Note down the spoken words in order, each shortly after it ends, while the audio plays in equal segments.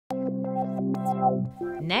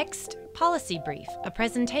Next, Policy Brief, a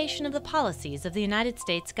presentation of the policies of the United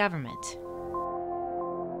States government.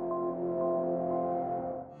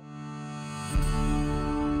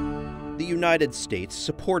 The United States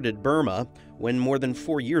supported Burma when more than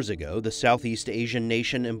 4 years ago the Southeast Asian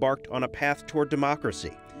nation embarked on a path toward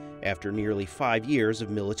democracy after nearly 5 years of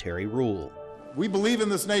military rule. We believe in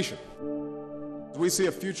this nation. We see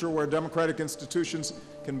a future where democratic institutions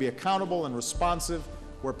can be accountable and responsive,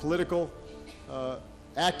 where political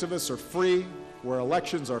activists are free, where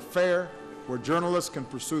elections are fair, where journalists can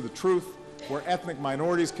pursue the truth, where ethnic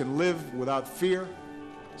minorities can live without fear.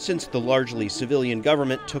 Since the largely civilian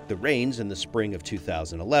government took the reins in the spring of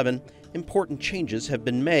 2011, important changes have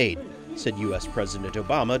been made, said U.S. President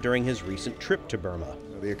Obama during his recent trip to Burma.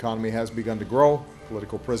 The economy has begun to grow.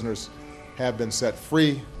 Political prisoners have been set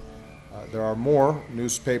free. There are more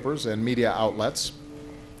newspapers and media outlets.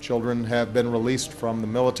 Children have been released from the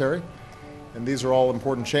military. And these are all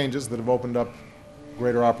important changes that have opened up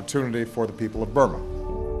greater opportunity for the people of Burma.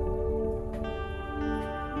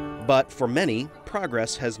 But for many,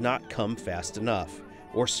 progress has not come fast enough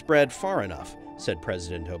or spread far enough, said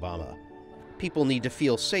President Obama. People need to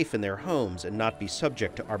feel safe in their homes and not be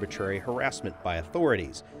subject to arbitrary harassment by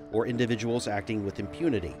authorities or individuals acting with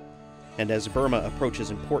impunity. And as Burma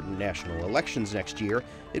approaches important national elections next year,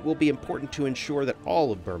 it will be important to ensure that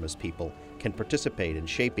all of Burma's people can participate in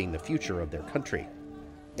shaping the future of their country.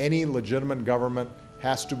 Any legitimate government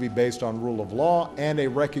has to be based on rule of law and a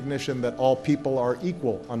recognition that all people are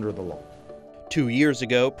equal under the law. 2 years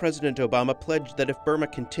ago, President Obama pledged that if Burma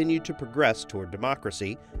continued to progress toward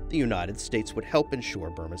democracy, the United States would help ensure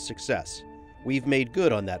Burma's success. We've made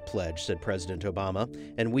good on that pledge, said President Obama,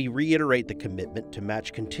 and we reiterate the commitment to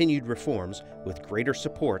match continued reforms with greater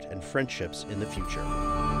support and friendships in the future.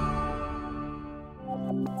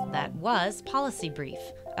 That was Policy Brief,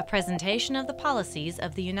 a presentation of the policies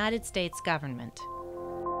of the United States government.